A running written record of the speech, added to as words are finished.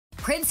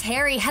Prince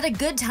Harry had a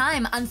good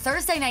time on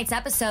Thursday night's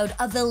episode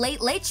of The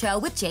Late Late Show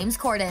with James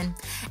Corden.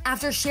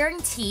 After sharing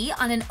tea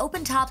on an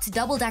open-topped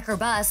double-decker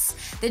bus,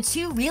 the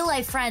two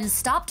real-life friends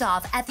stopped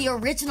off at the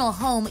original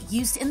home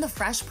used in The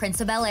Fresh Prince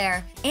of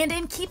Bel-Air. And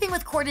in keeping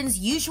with Corden's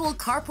usual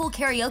carpool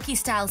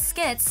karaoke-style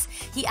skits,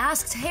 he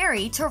asked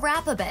Harry to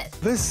rap a bit.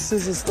 This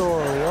is a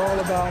story all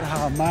about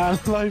how my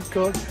life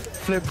got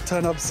flipped,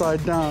 turned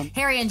upside down.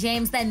 Harry and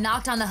James then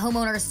knocked on the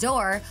homeowner's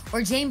door,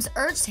 where James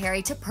urged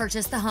Harry to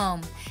purchase the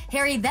home.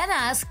 Harry then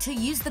asked to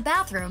use the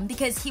bathroom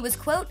because he was,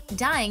 quote,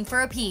 dying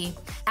for a pee.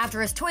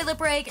 After his toilet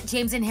break,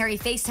 James and Harry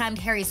FaceTimed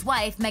Harry's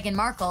wife, Meghan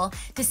Markle,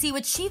 to see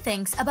what she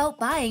thinks about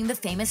buying the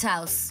famous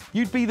house.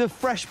 You'd be the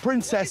fresh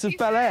princess of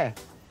Bel-Air.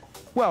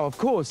 Well, of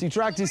course, he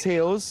dragged his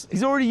heels.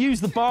 He's already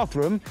used the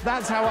bathroom.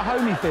 That's how at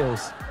home he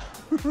feels.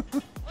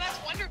 Well,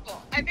 that's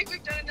wonderful. I think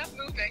we've done enough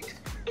moving.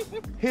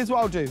 Here's what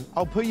I'll do.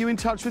 I'll put you in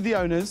touch with the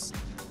owners.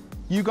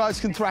 You guys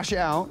can thrash it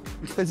out.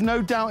 There's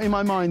no doubt in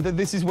my mind that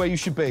this is where you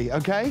should be,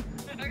 okay?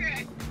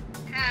 Okay.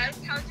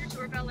 How's your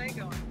tour ballet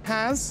going?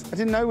 Haz? I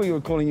didn't know we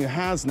were calling you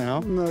Haz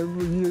now. No,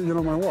 you're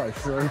not my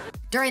wife, so...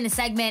 During the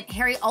segment,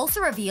 Harry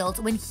also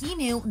revealed when he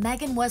knew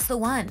Meghan was the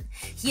one.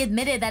 He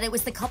admitted that it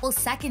was the couple's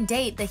second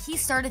date that he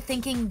started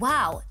thinking,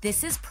 wow,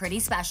 this is pretty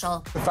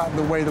special. The fact,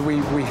 the way that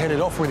we hit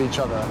it off with each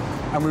other,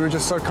 and we were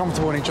just so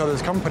comfortable in each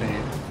other's company.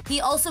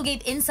 He also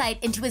gave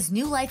insight into his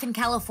new life in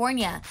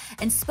California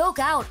and spoke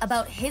out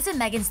about his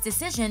and Meghan's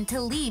decision to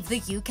leave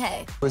the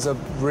UK. It was a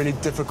really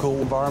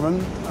difficult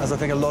environment, as I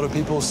think a lot of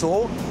people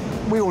saw.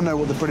 We all know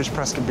what the British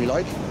press can be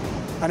like.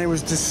 And it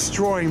was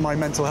destroying my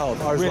mental health.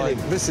 I was Really?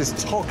 like, this is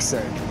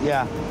toxic.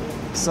 Yeah.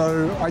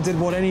 So I did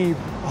what any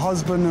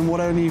husband and what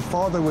any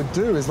father would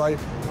do, is like,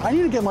 I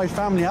need to get my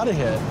family out of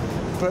here.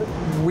 But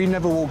we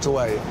never walked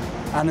away.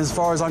 And as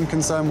far as I'm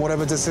concerned,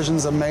 whatever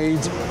decisions are made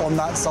on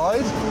that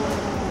side,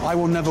 I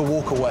will never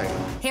walk away.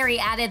 Harry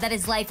added that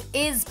his life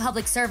is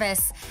public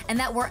service and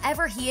that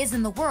wherever he is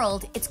in the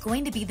world, it's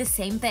going to be the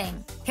same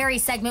thing.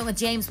 Harry's segment with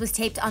James was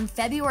taped on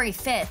February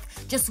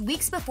 5th, just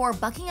weeks before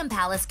Buckingham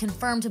Palace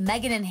confirmed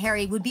Meghan and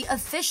Harry would be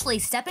officially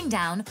stepping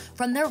down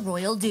from their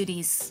royal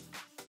duties.